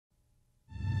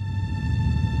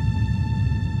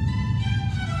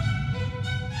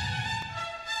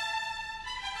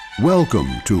Welcome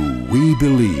to We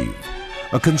Believe,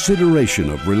 a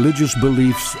consideration of religious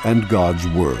beliefs and God's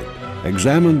Word,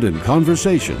 examined in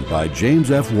conversation by James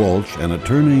F. Walsh, an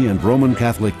attorney and Roman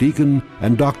Catholic deacon,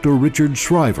 and Dr. Richard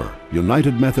Shriver,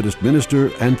 United Methodist minister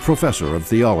and professor of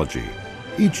theology.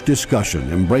 Each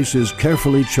discussion embraces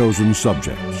carefully chosen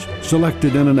subjects,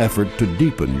 selected in an effort to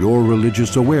deepen your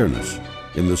religious awareness,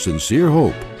 in the sincere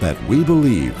hope that We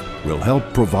Believe will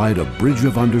help provide a bridge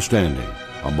of understanding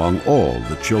among all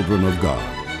the children of God.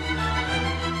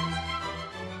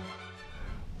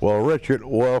 Well, Richard,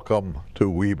 welcome to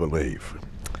We Believe.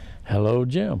 Hello,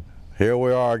 Jim. Here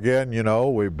we are again. You know,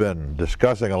 we've been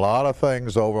discussing a lot of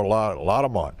things over a lot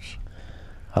of months.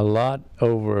 A lot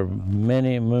over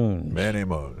many moons. Many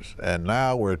moons. And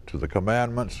now we're to the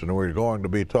commandments, and we're going to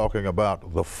be talking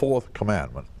about the fourth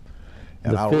commandment.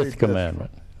 And The fifth commandment.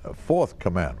 Fourth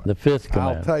commandment. The fifth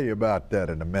commandment. I'll tell you about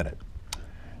that in a minute.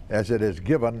 As it is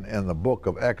given in the book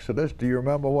of Exodus. Do you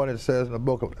remember what it says in the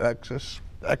book of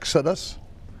Exodus?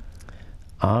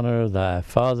 Honor thy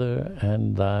father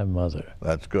and thy mother.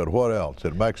 That's good. What else?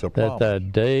 It makes a promise. That thy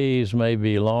days may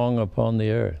be long upon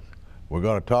the earth. We're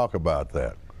going to talk about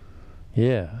that.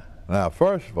 Yeah. Now,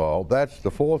 first of all, that's the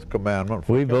fourth commandment.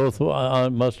 We both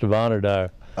must have honored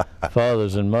our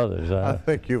fathers and mothers. I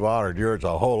think you've honored yours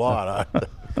a whole lot.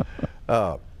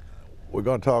 We're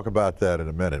going to talk about that in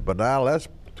a minute. But now let's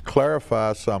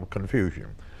clarify some confusion.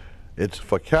 It's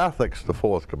for Catholics the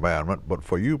fourth commandment, but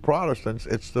for you Protestants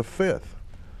it's the fifth.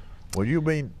 Will you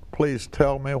please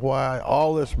tell me why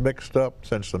all this mixed up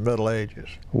since the Middle Ages?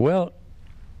 Well,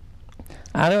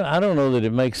 I don't know that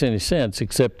it makes any sense,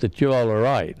 except that you all are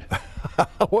right.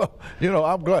 Well, you know,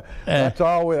 I'm glad. That's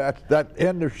all. That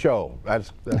end of show.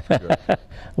 That's good.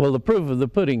 Well, the proof of the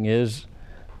pudding is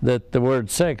that the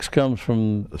word sex comes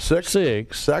from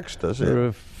sextus,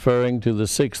 referring to the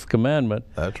sixth commandment.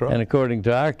 That's right. And according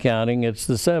to our counting, it's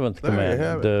the seventh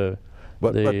commandment, the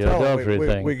adultery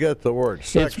thing. We get the word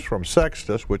sex from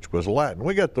sextus, which was Latin.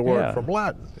 We get the word from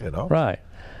Latin, you know. Right.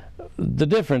 The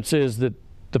difference is that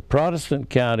the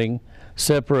Protestant counting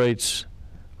separates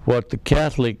what the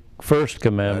Catholic first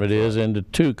commandment is into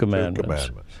two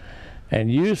commandments.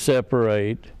 And you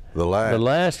separate the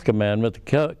last commandment,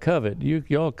 the covet. You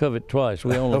all covet twice.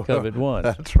 We only covet once.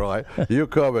 That's right. You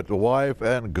covet the wife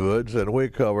and goods, and we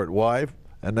covet wife,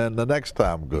 and then the next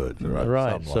time goods.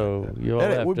 Right. So like you all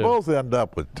have we both end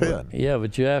up with 10. Yeah,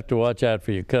 but you have to watch out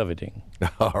for your coveting.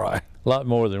 All right. A lot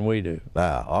more than we do.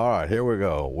 Now, all right, here we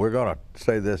go. We're going to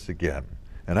say this again,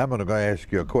 and I'm going to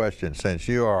ask you a question since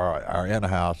you are our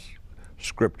in-house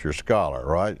scripture scholar,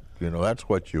 right? You know, that's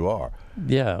what you are.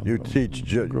 Yeah. You teach,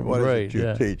 teach theology.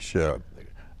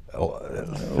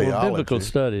 Biblical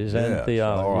studies and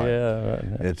theology. Right. Yeah. Right.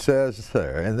 It says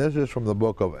there, and this is from the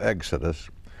book of Exodus,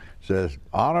 it says,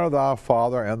 honor thy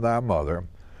father and thy mother.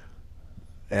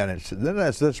 And then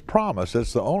there's this promise.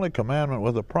 It's the only commandment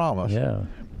with a promise. Yeah.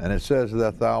 And it says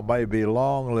that thou may be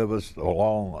livest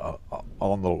along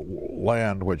on the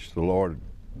land which the Lord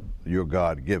your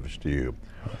God gives to you.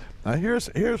 Now here's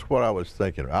what I was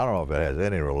thinking. I don't know if it has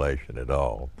any relation at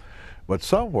all, but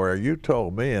somewhere you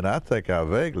told me, and I think I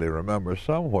vaguely remember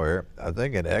somewhere, I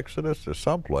think in Exodus or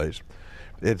someplace,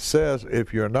 it says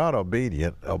if you're not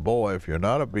obedient, if you're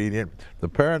not obedient, the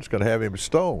parent's going to have him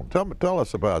stoned. Tell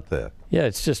us about that. Yeah,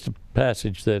 it's just a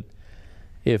passage that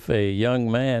if a young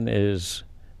man is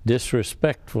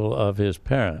disrespectful of his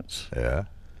parents,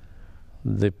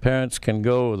 the parents can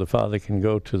go, the father can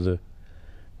go to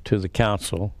the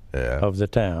council of the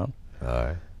town,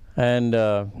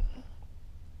 and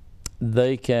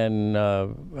they can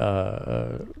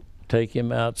take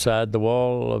him outside the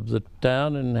wall of the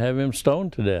town and have him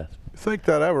stoned to death. You think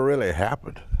that ever really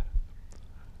happened?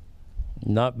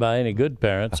 Not by any good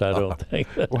parents, I don't think.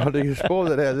 Well, do you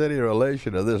suppose it has any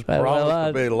relation to this promise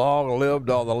to be long-lived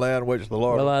on the land which the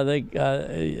Lord... Well, I think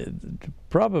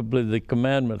probably the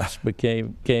commandments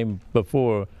came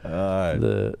before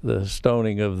the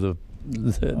stoning of the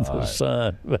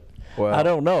son. But well, I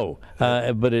don't know,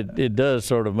 but it does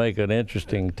sort of make an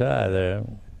interesting tie there.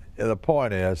 The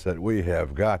point is that we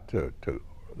have got to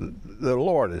the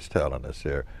Lord is telling us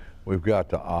here, we've got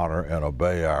to honor and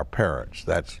obey our parents.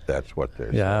 That's what they're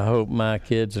saying. Yeah, I hope my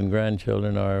kids and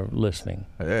grandchildren are listening.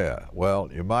 Yeah, well,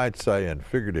 you might say in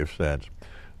figurative sense,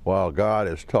 while God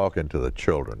is talking to the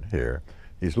children here,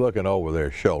 he's looking over their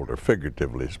shoulder,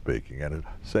 figuratively speaking, and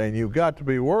saying you've got to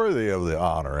be worthy of the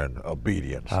honor and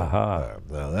obedience.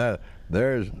 Now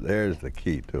there's the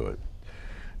key to it.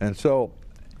 And so,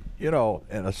 you know,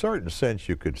 in a certain sense,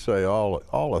 you could say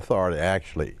all authority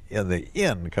actually, in the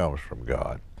end, comes from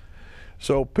God.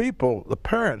 So people, the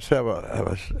parents have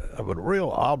a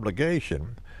real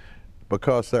obligation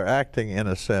because they're acting, in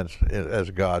a sense, as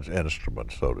God's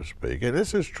instrument, so to speak. And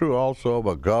this is true also of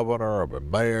a governor, of a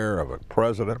mayor, of a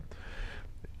president.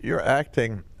 You're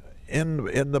acting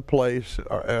in the place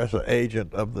as an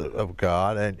agent of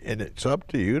God, and it's up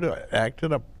to you to act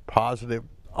in a positive,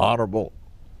 honorable,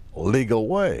 legal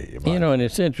way. You know, and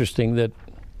it's interesting that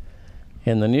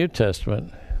in the New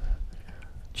Testament,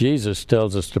 Jesus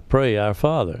tells us to pray our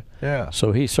Father. Yeah.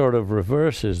 So he sort of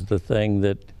reverses the thing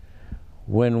that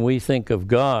when we think of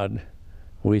God,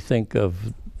 we think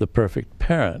of the perfect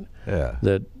parent. Yeah.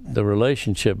 That the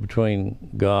relationship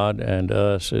between God and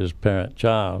us is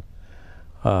parent-child,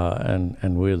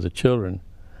 and we're the children.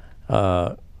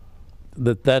 That's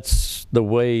the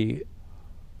way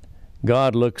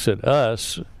God looks at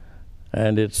us,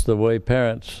 and it's the way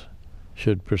parents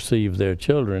should perceive their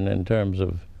children in terms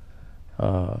of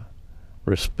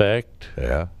respect,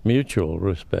 mutual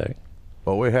respect.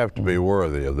 Well, we have to be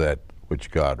worthy of that which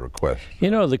God requests.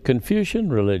 You know, the Confucian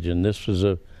religion, this was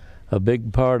a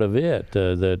big part of it,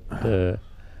 that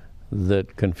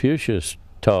Confucius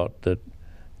taught that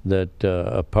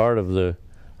a part of the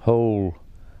whole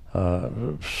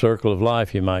circle of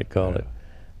life, you might call it,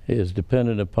 is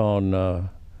dependent upon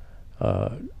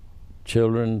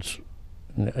children's,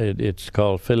 it's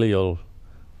called filial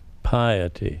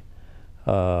piety.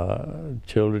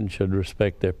 Children should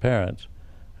respect their parents,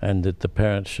 and that the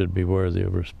parents should be worthy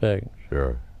of respect.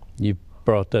 Sure. You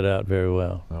brought that out very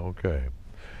well. Okay.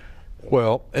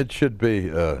 Well, it should be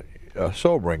a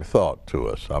sobering thought to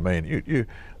us. I mean,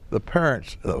 the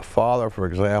parents, the father, for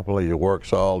example, he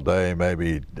works all day.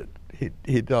 Maybe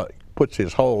he puts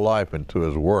his whole life into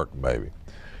his work, maybe,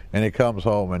 and he comes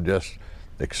home and just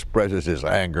expresses his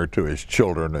anger to his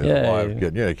children and his wife.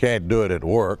 You know, he can't do it at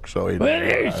work, so he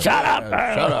shut up,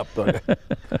 shut up.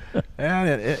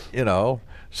 And you know,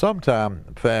 sometimes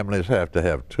families have to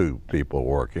have two people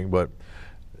working, but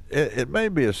it may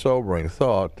be a sobering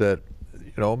thought that,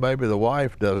 you know, maybe the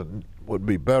wife would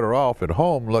be better off at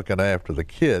home looking after the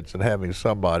kids and having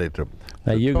somebody to.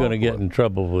 Now you're going to get in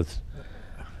trouble with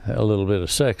a little bit of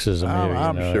sexism here.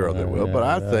 I'm sure they will, but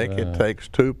I think it takes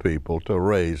two people to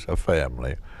raise a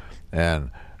family,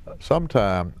 and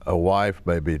sometimes a wife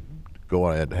may be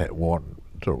going and want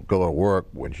to go to work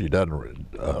when she doesn't,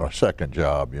 a second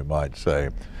job, you might say,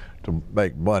 to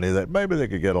make money that maybe they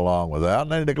could get along without,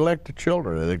 and they neglect the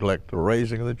children, they neglect the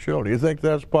raising of the children. You think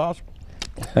that's possible?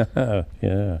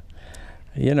 Yeah.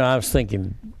 You know, I was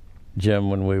thinking, Jim,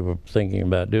 when we were thinking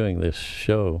about doing this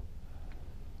show,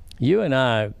 you and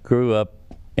I grew up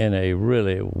in a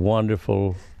really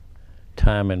wonderful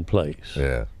time and place.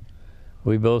 Yeah.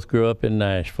 We both grew up in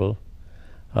Nashville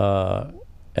at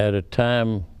a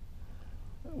time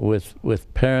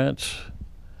with parents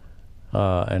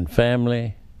and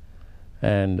family,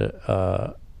 and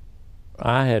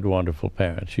I had wonderful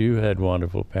parents. You had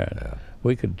wonderful parents. Yeah.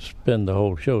 We could spend the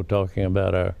whole show talking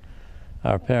about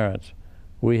our parents.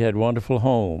 We had wonderful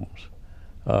homes.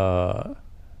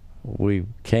 We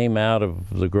came out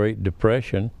of the Great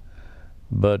Depression,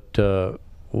 but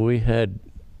we had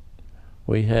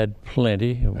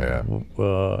plenty. Yeah.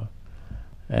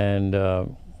 And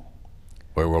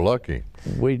we were lucky.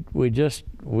 We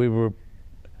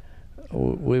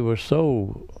were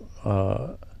so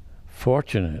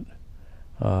fortunate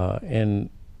in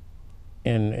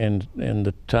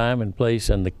the time and place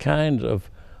and the kinds of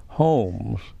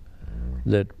homes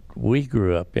that we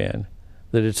grew up in,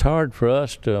 that it's hard for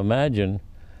us to imagine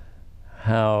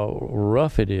how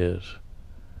rough it is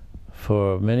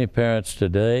for many parents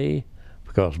today,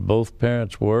 because both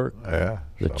parents work. Yeah.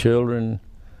 The children,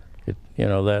 you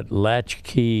know, that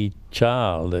latchkey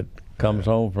child that comes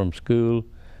home from school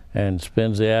and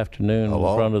spends the afternoon in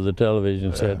front of the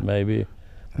television set, maybe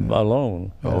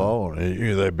alone. Alone.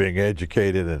 They're being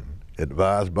educated and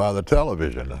advised by the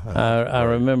television. I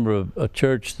remember a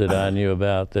church that I knew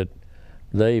about that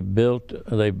they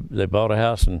bought a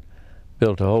house and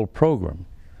built a whole program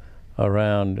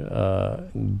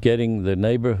around getting the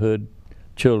neighborhood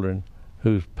children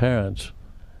whose parents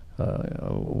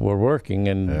were working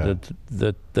and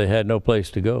that they had no place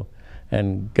to go,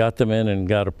 and got them in and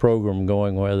got a program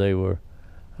going where they were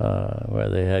where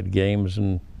they had games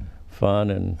and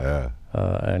fun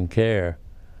and care.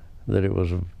 That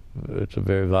it's a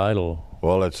very vital.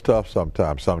 Well, it's tough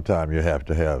sometimes. Sometimes you have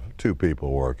to have two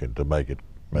people working to make it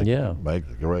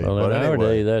great. Well, in our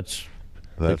day, that's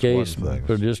the case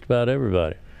for just about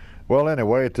everybody. Well,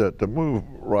 anyway, to move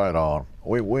right on,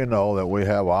 we know that we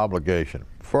have obligation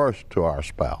first to our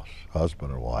spouse,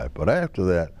 husband and wife, but after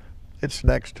that, it's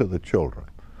next to the children.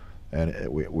 And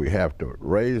we have to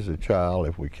raise a child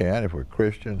if we can, if we're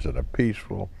Christians, in a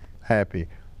peaceful, happy,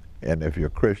 and if you're a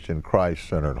Christian,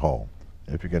 Christ-centered home.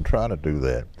 If you can try to do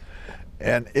that.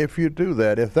 And if you do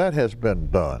that, if that has been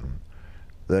done,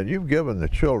 then you've given the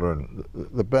children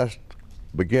the best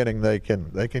beginning they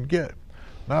can get.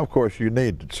 Now, of course, you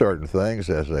need certain things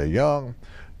as they're young.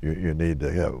 You need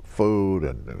to have food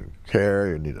and care,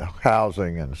 you need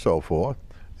housing and so forth.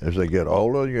 As they get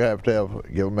older, you have to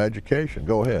give them education.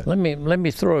 Go ahead. Let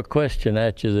me throw a question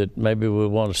at you that maybe we'll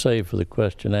want to save for the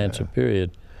question-answer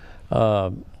period.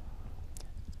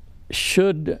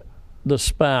 Should the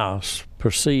spouse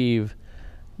perceive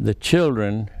the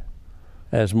children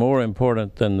as more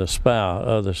important than the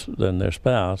spouse, than their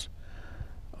spouse,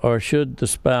 or should the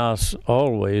spouse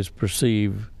always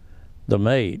perceive the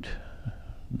mate,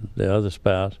 the other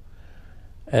spouse,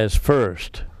 as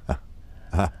first?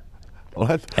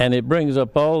 Well, and it brings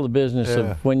up all the business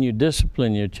of when you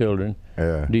discipline your children,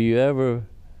 do you ever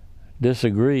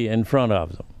disagree in front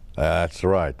of them? That's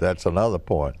right. That's another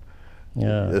point.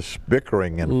 This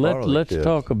bickering in front of the Let's kids.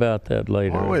 talk about that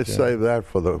later. Well, we'll save that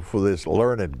for this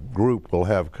learned group we'll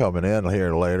have coming in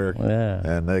here later,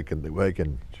 and they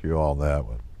can chew on that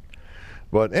one.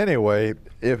 But anyway,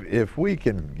 if we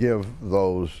can give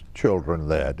those children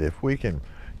that, if we can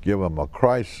give them a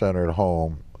Christ-centered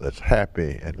home that's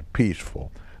happy and peaceful,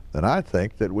 then I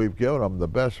think that we've given them the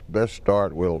best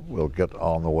start we'll get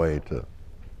on the way to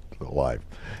life.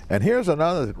 And here's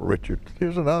another, Richard,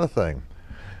 here's another thing.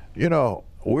 You know,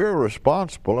 we're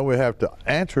responsible and we have to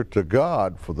answer to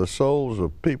God for the souls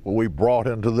of people we brought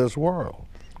into this world,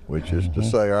 which is to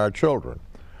say our children.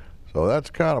 So that's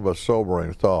kind of a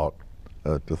sobering thought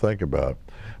to think about.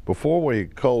 Before we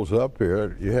close up here,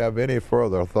 do you have any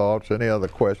further thoughts, any other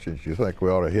questions you think we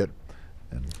ought to hit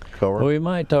and cover? Well, we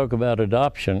might talk about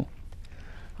adoption.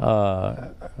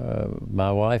 My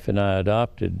wife and I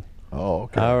adopted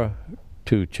our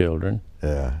 2 children.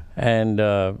 And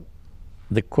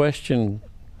the question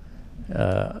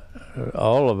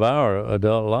all of our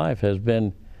adult life has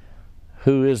been,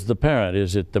 who is the parent?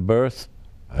 Is it the birth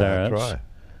parents,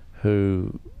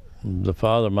 who the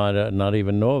father might not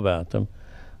even know about them,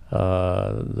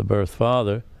 the birth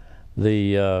father,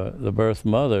 the birth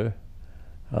mother?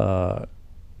 I'm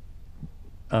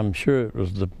sure it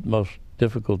was the most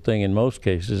difficult thing in most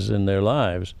cases in their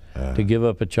lives to give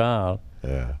up a child.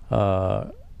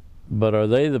 But are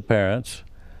they the parents,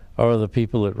 or are the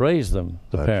people that raise them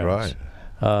the parents?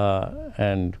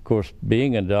 And of course,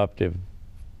 being an adoptive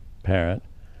parent,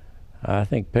 I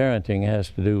think parenting has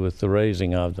to do with the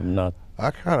raising of them, not I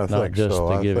kind of think just so.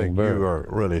 the I giving think birth. you are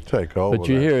really take over. But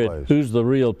you that hear place. it, who's the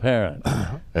real parent?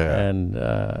 And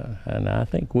I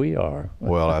think we are.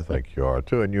 Well, I think you are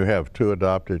too, and you have 2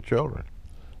 adopted children.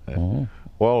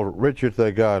 Well, Richard,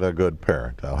 they got a good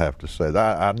parent, I'll have to say.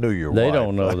 I knew your wife. They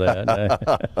don't know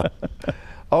that.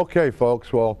 Okay,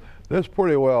 folks, well, this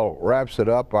pretty well wraps it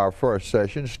up, our first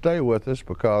session. Stay with us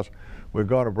because we're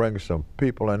going to bring some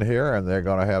people in here, and they're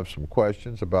going to have some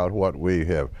questions about what we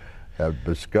have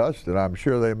discussed, and I'm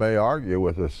sure they may argue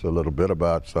with us a little bit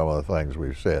about some of the things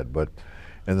we've said. But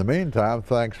in the meantime,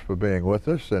 thanks for being with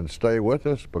us, and stay with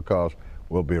us because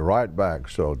we'll be right back,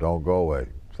 so don't go away.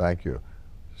 Thank you.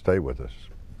 Stay with us.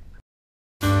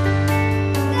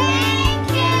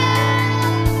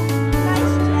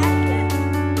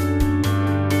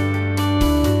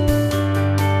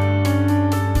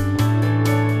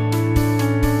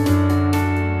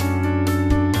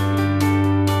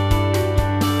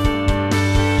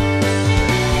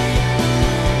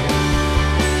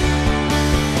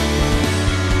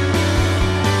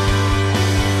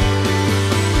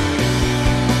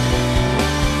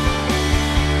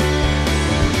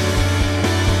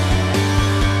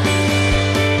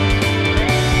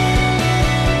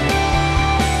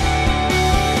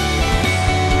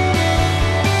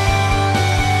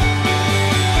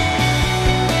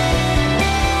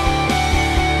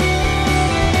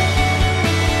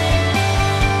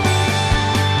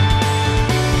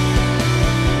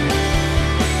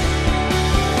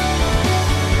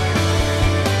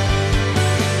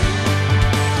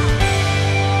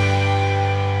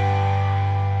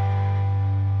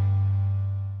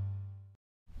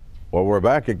 Well, we're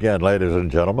back again, ladies and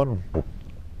gentlemen,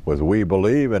 with We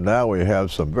Believe, and now we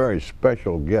have some very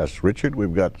special guests. Richard,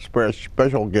 we've got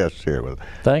special guests here with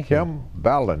Kim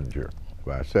Ballinger. If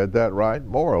I said that right,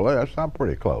 more or less. I'm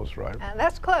pretty close, right?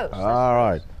 That's close. All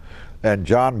right. And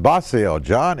John Basio.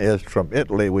 John is from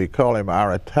Italy. We call him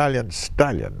our Italian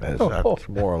stallion. That's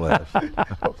more or less.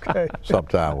 Okay.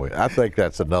 I think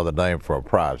that's another name for a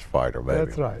prize fighter, maybe.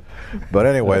 That's right. But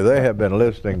anyway, they have been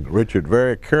listening, Richard,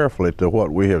 very carefully to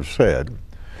what we have said,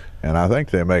 and I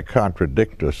think they may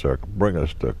contradict us or bring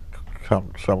us to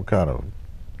some kind of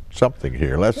something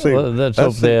here. Let's see. Well, let's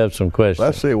hope they have some questions.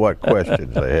 Let's see what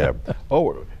questions they have.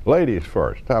 Oh, ladies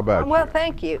first. How about Well, you?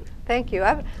 thank you. Thank you.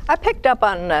 I picked up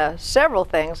on several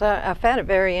things. I found it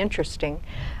very interesting.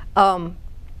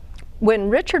 When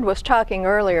Richard was talking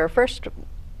earlier, first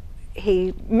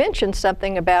he mentioned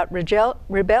something about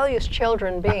rebellious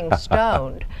children being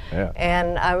stoned. Yeah.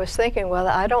 And I was thinking, well,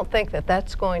 I don't think that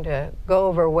that's going to go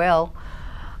over well.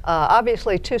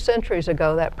 Obviously, 2 centuries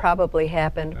ago that probably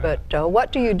happened, but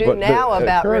what do you do now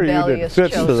about rebellious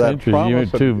fits children? to that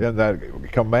promise in that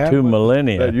commandment 2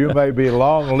 millennia. that you may be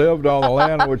long-lived on the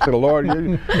land which the Lord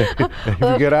you. If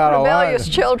you get out of line, Rebellious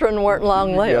children weren't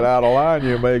long-lived. get out of line,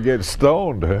 you may get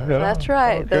stoned. You know? That's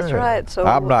right. That's Okay. right. So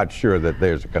I'm not sure that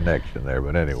there's a connection there,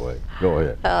 but anyway, go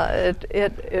ahead.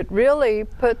 it really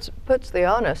puts the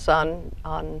onus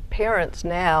on parents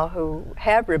now who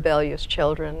have rebellious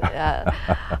children.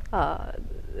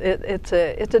 It's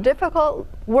a difficult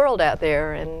world out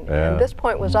there, and this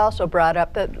point was also brought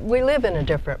up that we live in a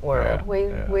different world.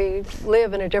 We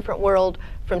live in a different world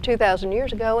from 2,000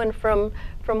 years ago and from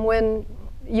when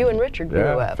you and Richard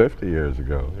grew up. 50 years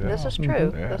ago. Yeah. This is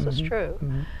true. This is true.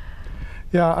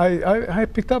 Yeah, I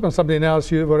picked up on something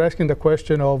else. You were asking the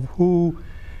question of who.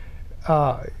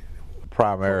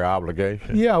 Primary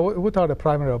obligation. Yeah, what are the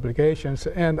primary obligations?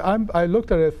 And I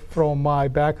looked at it from my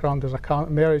background as a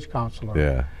marriage counselor.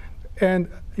 Yeah. And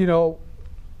you know,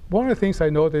 one of the things I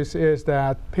noticed is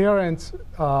that parents,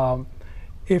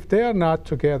 if they are not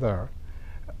together,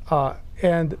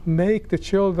 and make the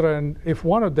children, if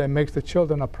one of them makes the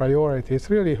children a priority, it's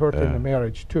really hurting the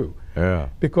marriage too. Yeah.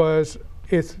 Because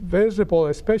it's visible,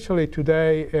 especially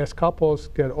today, as couples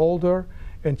get older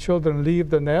and children leave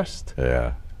the nest.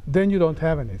 Yeah. Then you don't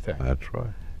have anything. That's right.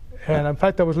 And in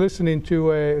fact, I was listening to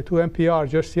NPR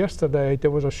just yesterday. There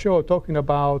was a show talking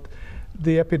about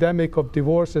the epidemic of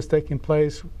divorces taking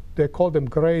place. They call them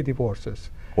gray divorces.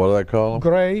 What do they call them?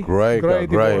 Gray gray hair.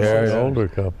 divorces. Older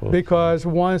couples. Because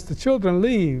once the children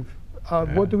leave,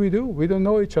 what do? We don't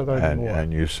know each other anymore.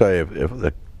 And you say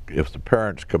if the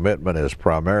parent's commitment is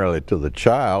primarily to the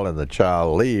child and the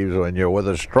child leaves when you're with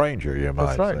a stranger, you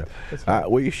might say. That's right.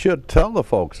 We should tell the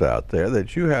folks out there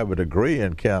that you have a degree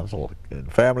in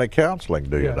family counseling,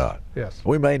 do you not? Yes.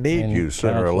 We may need And you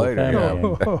sooner or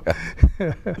counsel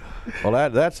later. Well,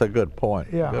 that's a good point.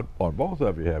 Yeah. Good point. Both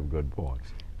of you have good points.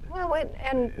 Well,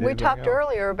 and we Anything talked else?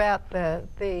 earlier about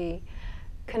the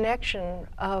connection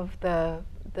of the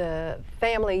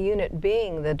family unit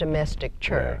being the domestic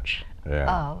church.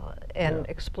 Yeah. And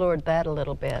explored that a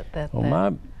little bit.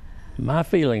 Well, my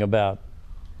feeling about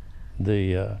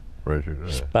the Richard.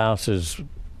 spouses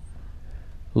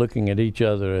looking at each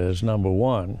other as number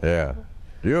one. Yeah.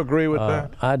 Do you agree with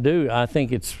that? I do. I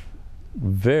think it's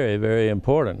very, very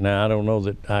important. Now, I don't know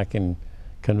that I can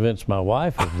convince my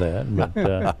wife of that,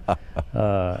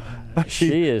 but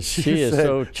she is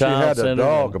so child-centered. She had a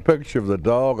dog, a picture of the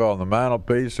dog on the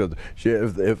mantelpiece.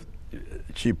 If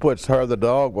she puts the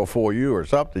dog before you or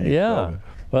something. Yeah.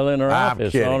 Well, in her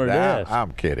office, on her desk.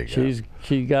 I'm kidding.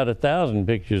 She got 1,000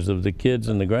 pictures of the kids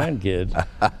and the grandkids.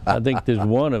 I think there's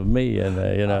one of me, and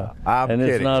I'm and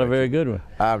it's kidding, not a Richard. very good one.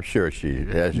 I'm sure she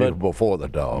has you before the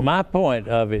dog. My point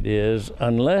of it is,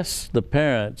 unless the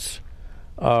parents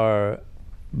are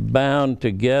bound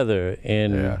together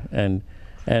and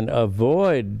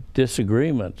avoid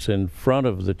disagreements in front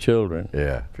of the children.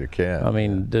 Yeah, if you can. I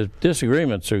mean, the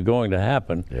disagreements are going to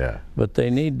happen. Yeah. But they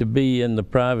need to be in the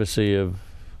privacy of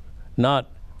not,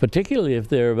 particularly if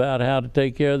they're about how to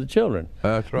take care of the children.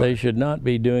 That's right. They should not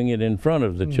be doing it in front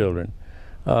of the children.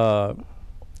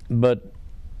 But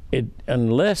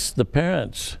unless the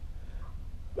parents,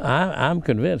 I'm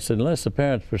convinced, unless the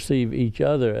parents perceive each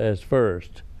other as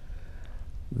first,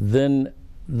 then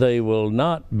they will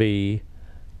not be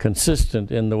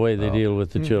consistent in the way they deal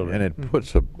with the children. And it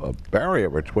puts a barrier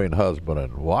between husband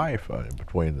and wife,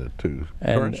 between the two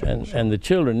principles. And the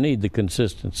children need the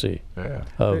consistency of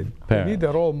They parents. need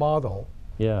a role model.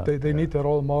 Yeah. They need the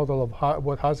role model of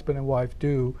what husband and wife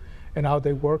do and how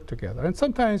they work together. And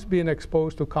sometimes being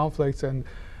exposed to conflicts and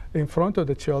in front of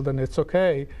the children, it's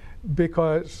okay,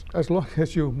 because as long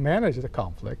as you manage the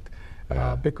conflict,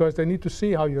 because they need to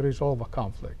see how you resolve a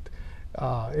conflict.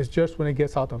 It's just when it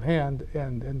gets out of hand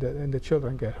and the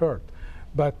children get hurt.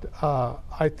 But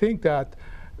I think that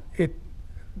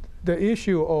the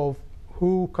issue of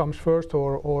who comes first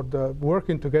or the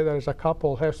working together as a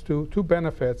couple has two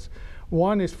benefits.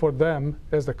 One is for them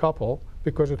as the couple,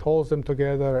 because it holds them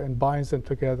together and binds them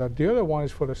together. The other one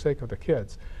is for the sake of the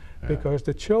kids, because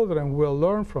the children will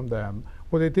learn from them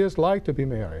what it is like to be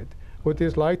married, what it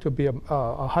is like to be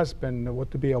a husband,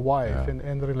 what to be a wife,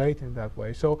 and relate in that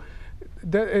way. So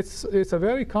it's a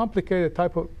very complicated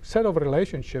type of set of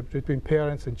relationships between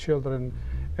parents and children,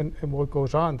 and what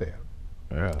goes on there.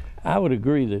 Yeah. I would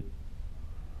agree that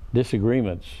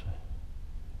disagreements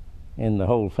in the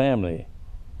whole family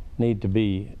need to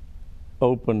be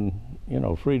open,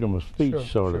 freedom of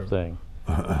speech sort of thing,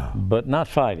 but not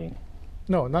fighting.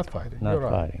 No, not fighting. Not You're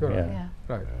fighting. Right. You're Yeah.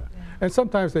 Right. Right. Yeah. And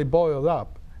sometimes they boil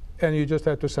up, and you just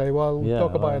have to say, "Well, we'll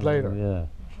talk about it later." Yeah.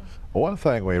 One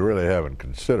thing we really haven't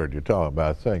considered, you're talking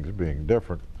about things being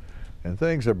different, and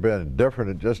things have been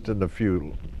different just in the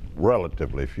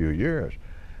relatively few years.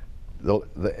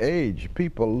 The age,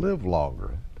 people live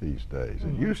longer these days.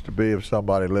 It used to be if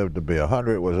somebody lived to be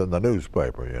 100, it was in the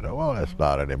newspaper, Well, that's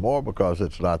not anymore because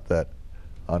it's not that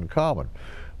uncommon.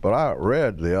 But I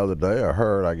read the other day, or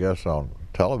heard, I guess, on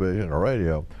television or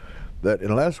radio, that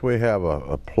unless we have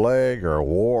a plague or a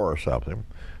war or something,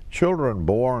 children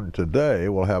born today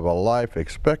will have a life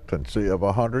expectancy of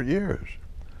 100 years.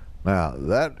 Now,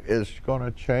 that is going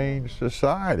to change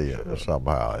society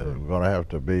somehow. We're going to have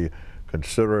to be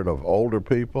considerate of older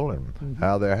people and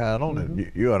how they're handled.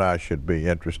 And you and I should be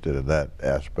interested in that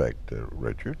aspect,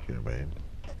 Richard,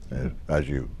 as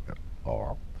you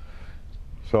are.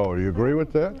 So do you agree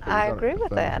with that? I agree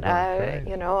with that.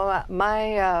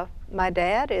 My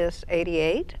dad is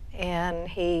 88, and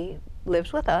he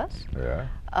lives with us. Yeah.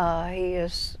 He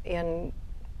is in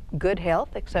good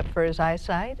health except for his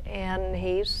eyesight, and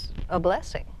he's a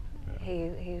blessing.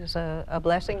 Yeah. He's a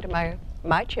blessing to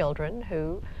my children,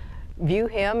 who view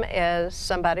him as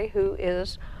somebody who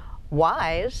is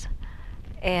wise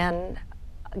and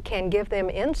can give them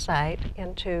insight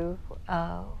into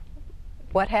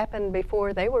what happened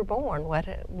before they were born,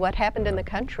 what happened in the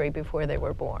country before they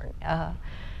were born.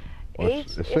 It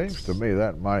seems to me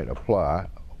that might apply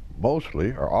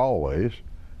mostly or always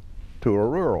to a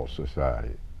rural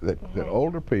society. That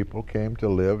older people came to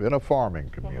live in a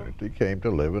farming community, came to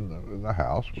live in the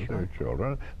house with their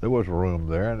children. There was room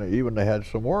there, and even they had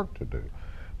some work to do.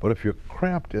 But if you're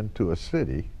cramped into a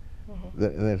city,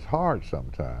 then it's hard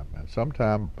sometimes. And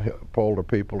sometimes older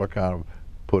people are kind of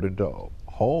put into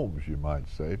homes, you might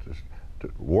say,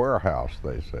 to warehouse,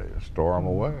 they say, store them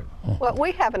away. Well,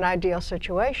 we have an ideal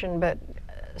situation, but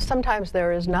sometimes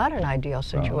there is not an ideal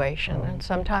situation. And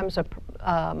sometimes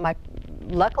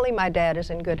luckily, my dad is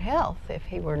in good health. If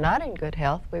he were not in good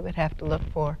health, we would have to look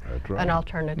for an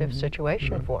alternative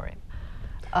situation for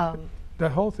him. The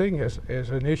whole thing is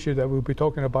an issue that we'll be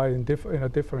talking about in a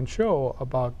different show,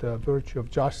 about the virtue of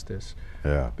justice.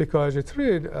 Yeah. Because it's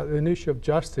really an issue of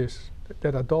justice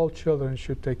that adult children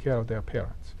should take care of their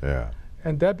parents. Yeah.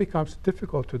 And that becomes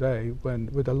difficult today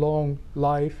with the long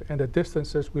life and the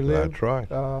distances we live. That's right.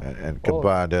 And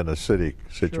combined in a city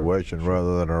situation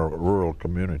rather than a rural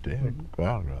community.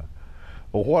 Well,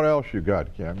 what else you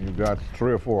got, Kim? You got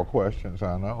 3 or 4 questions,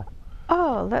 I know.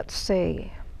 Oh, let's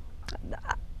see.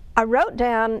 I wrote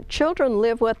down, children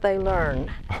live what they learn.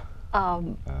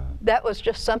 That was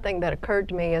just something that occurred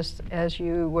to me as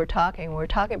you were talking. We were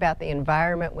talking about the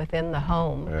environment within the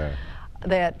home. Yeah.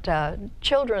 That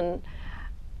children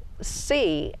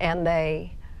see and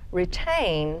they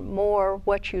retain more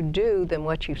what you do than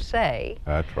what you say.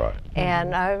 That's right.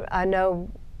 And I know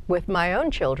with my own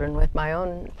children, with my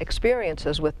own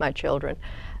experiences with my children,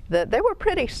 that they were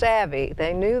pretty savvy.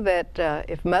 They knew that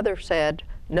if mother said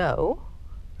no,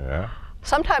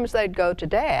 sometimes they'd go to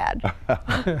dad.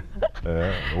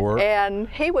 And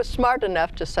he was smart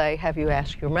enough to say, "Have you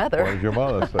asked your mother?" What did your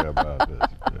mother say about this?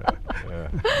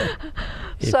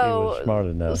 If he was smart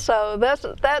enough. So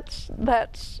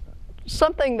that's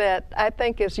something that I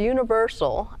think is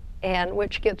universal, and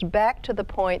which gets back to the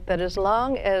point that as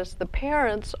long as the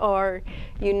parents are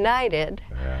united,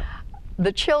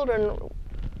 the children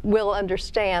will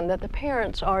understand that the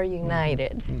parents are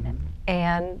united.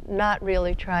 And not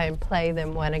really try and play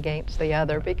them one against the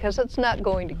other, because it's not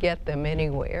going to get them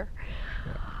anywhere.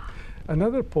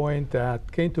 Another point that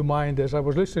came to mind as I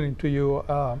was listening to you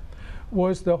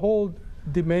was the whole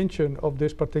dimension of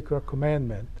this particular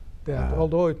commandment, that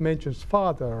although it mentions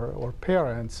father or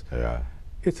parents,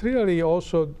 it's really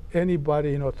also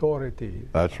anybody in authority.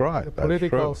 That's right. The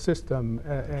political system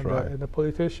and the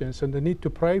politicians, and the need to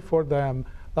pray for them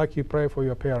like you pray for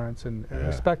your parents, and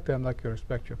respect them like you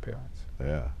respect your parents.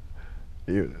 Yeah.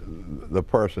 The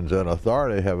persons in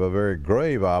authority have a very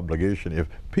grave obligation. If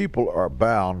people are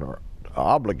bound or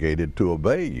obligated to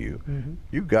obey you,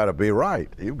 you've got to be right.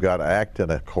 You've got to act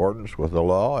in accordance with the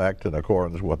law, act in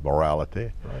accordance with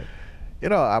morality. Right.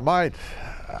 I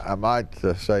might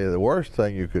say the worst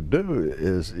thing you could do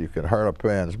is you can hurt a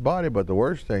man's body, but the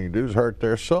worst thing you do is hurt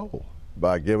their soul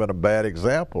by giving a bad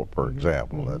example, for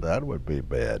example. That would be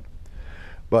bad.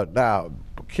 But now,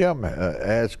 Kim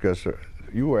asked us,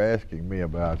 you were asking me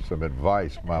about some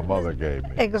advice my mother gave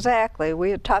me. Exactly.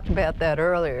 We had talked about that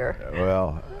earlier.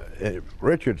 Well,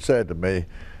 Richard said to me,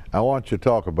 I want you to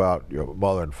talk about your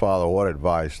mother and father, what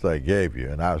advice they gave you.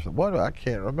 And I said, what? I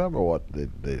can't remember what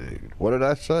what did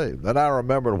I say? Then I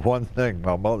remembered one thing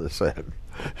my mother said.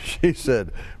 She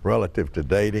said, relative to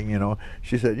dating, you know,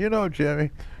 she said, you know,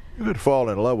 Jimmy, you could fall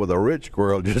in love with a rich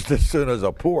girl just as soon as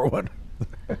a poor one.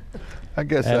 I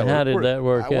guess. And how did that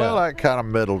work out? Well, I kind of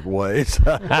middled ways.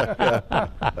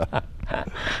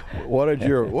 What did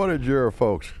your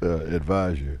folks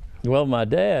advise you? Well, my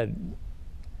dad,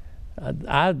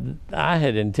 I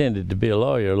had intended to be a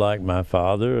lawyer like my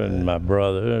father and my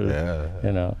brother,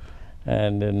 you know.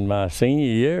 And in my senior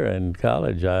year in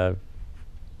college, I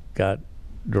got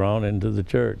drawn into the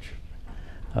church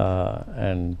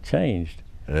and changed.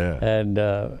 Yeah.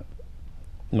 And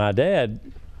my dad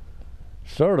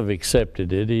sort of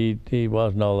accepted it. He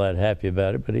wasn't all that happy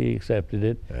about it, but he accepted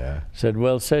it. Yeah. Said,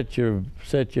 "Well, set your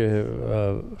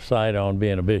sight on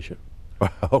being a bishop."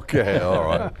 Okay, all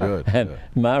right, good. And good.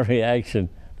 my reaction,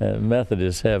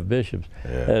 Methodists have bishops,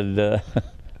 and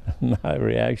my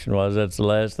reaction was, "That's the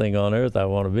last thing on earth I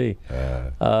want to be."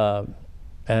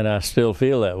 And I still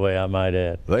feel that way, I might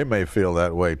add. They may feel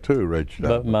that way too, Rich.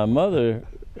 But my mother,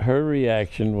 her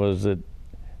reaction was that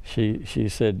she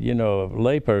said, you know, a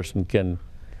layperson can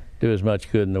do as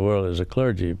much good in the world as a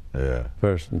clergy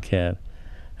person can.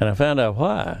 And I found out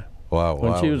why. Wow,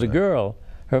 when she was a girl,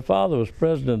 her father was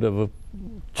president of a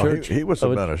church. He was a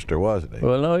minister, wasn't he?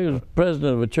 Well, no, he was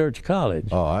president of a church college.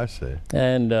 Oh, I see.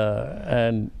 And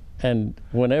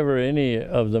whenever any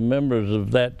of the members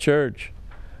of that church,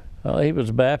 he was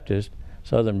a Baptist,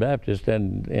 Southern Baptist,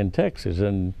 and in Texas,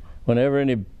 and whenever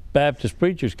any Baptist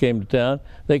preachers came to town,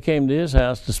 they came to his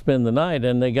house to spend the night,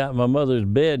 and they got my mother's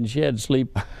bed, and she had to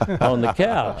sleep on the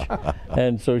couch.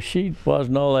 And so she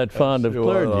wasn't all that fond of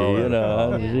clergy, you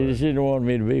know. She didn't want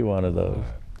me to be one of those.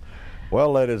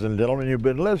 Well, ladies and gentlemen, you've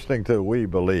been listening to We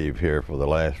Believe here for the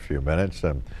last few minutes.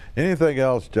 And anything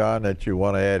else, John, that you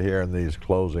want to add here in these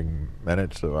closing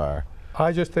minutes of our...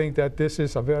 I just think that this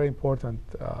is a very important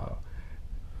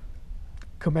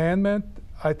commandment.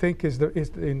 I think is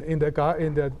in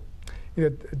the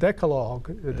Decalogue,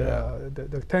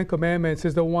 the Ten Commandments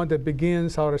is the one that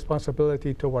begins our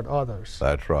responsibility toward others.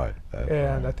 That's right.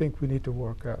 And I think we need to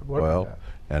work on that.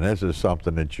 And this is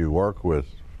something that you work with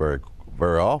very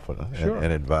often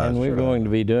and advise. And we're going to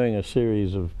be doing a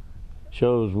series of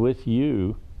shows with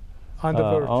you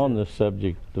on the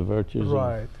subject, the virtues.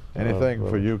 Right. Anything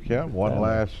for you, Kim? One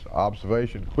last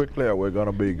observation quickly, or we're going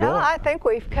to be going? No, I think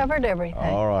we've covered everything.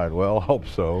 All right. Well, I hope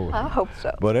so. I hope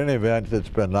so. But in any event, it's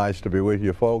been nice to be with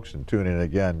you folks and tune in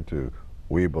again to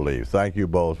We Believe. Thank you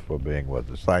both for being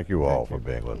with us. Thank you all for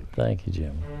being with us. Thank you,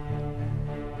 Jim.